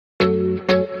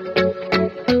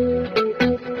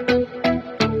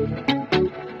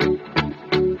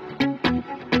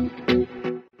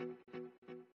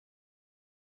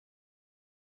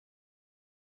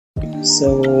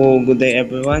So, good day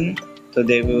everyone.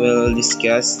 Today we will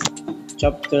discuss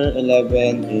chapter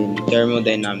 11 in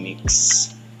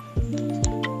thermodynamics.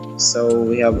 So,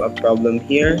 we have a problem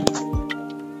here.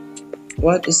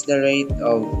 What is the rate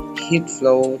of heat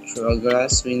flow through a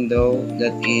glass window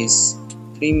that is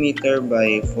 3 meter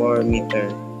by 4 meter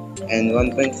and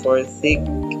 1.4 thick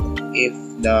if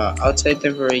the outside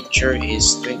temperature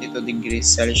is 22 degrees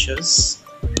Celsius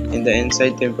and the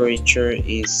inside temperature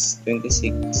is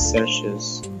 26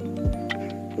 Celsius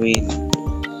with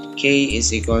K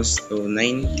is equals to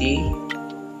 90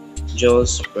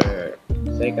 joules per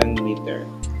second meter.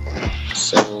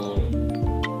 So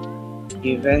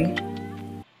given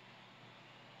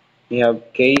we have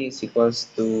K is equals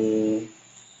to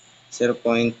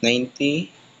 0.90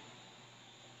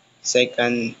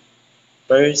 second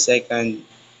per second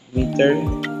meter,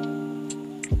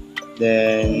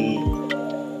 then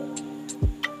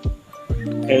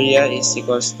area is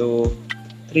equals to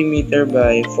 3 meter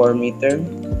by 4 meter,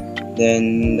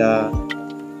 then the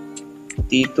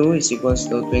T2 is equals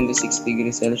to 26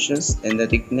 degrees Celsius and the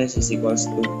thickness is equals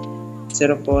to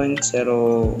 0.014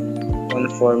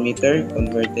 meter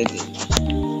converted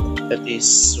that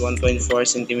is 1.4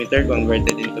 centimeter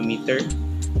converted into meter.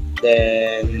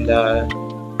 Then the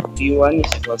P1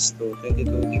 is equals to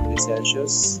 22 degrees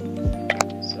Celsius.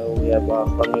 So we have a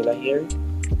formula here.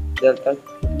 Delta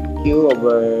Q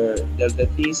over delta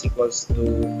T is equals to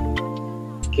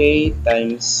K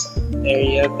times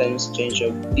area times change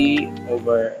of T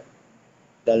over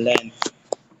the length.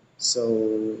 So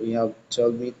we have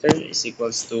 12 meter is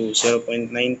equals to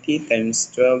 0.90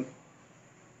 times 12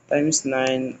 times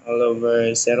 9 all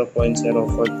over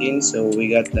 0.014. So we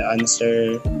got the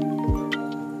answer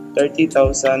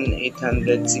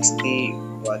 30,860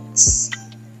 watts.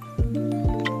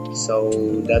 So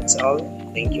that's all.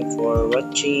 Thank you for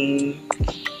watching.